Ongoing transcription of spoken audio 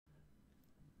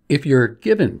If you're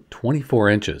given 24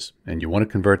 inches and you want to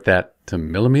convert that to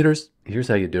millimeters, here's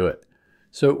how you do it.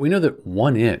 So we know that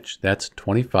 1 inch, that's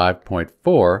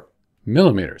 25.4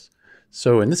 millimeters.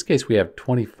 So in this case, we have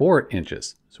 24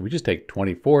 inches. So we just take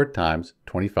 24 times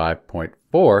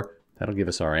 25.4. That'll give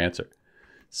us our answer.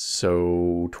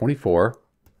 So 24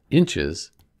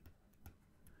 inches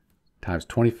times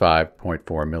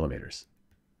 25.4 millimeters.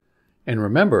 And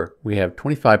remember, we have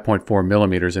 25.4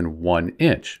 millimeters in 1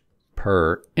 inch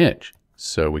per inch.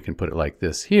 So we can put it like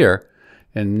this here.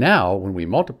 And now when we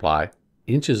multiply,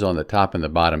 inches on the top and the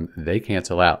bottom, they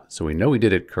cancel out. So we know we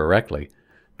did it correctly.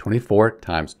 24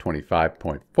 times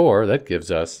 25.4, that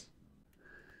gives us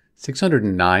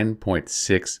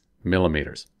 609.6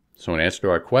 millimeters. So in answer to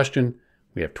our question,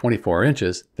 we have 24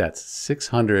 inches, that's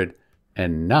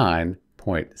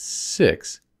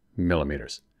 609.6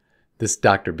 millimeters. This is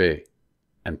Dr. B,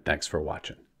 and thanks for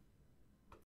watching.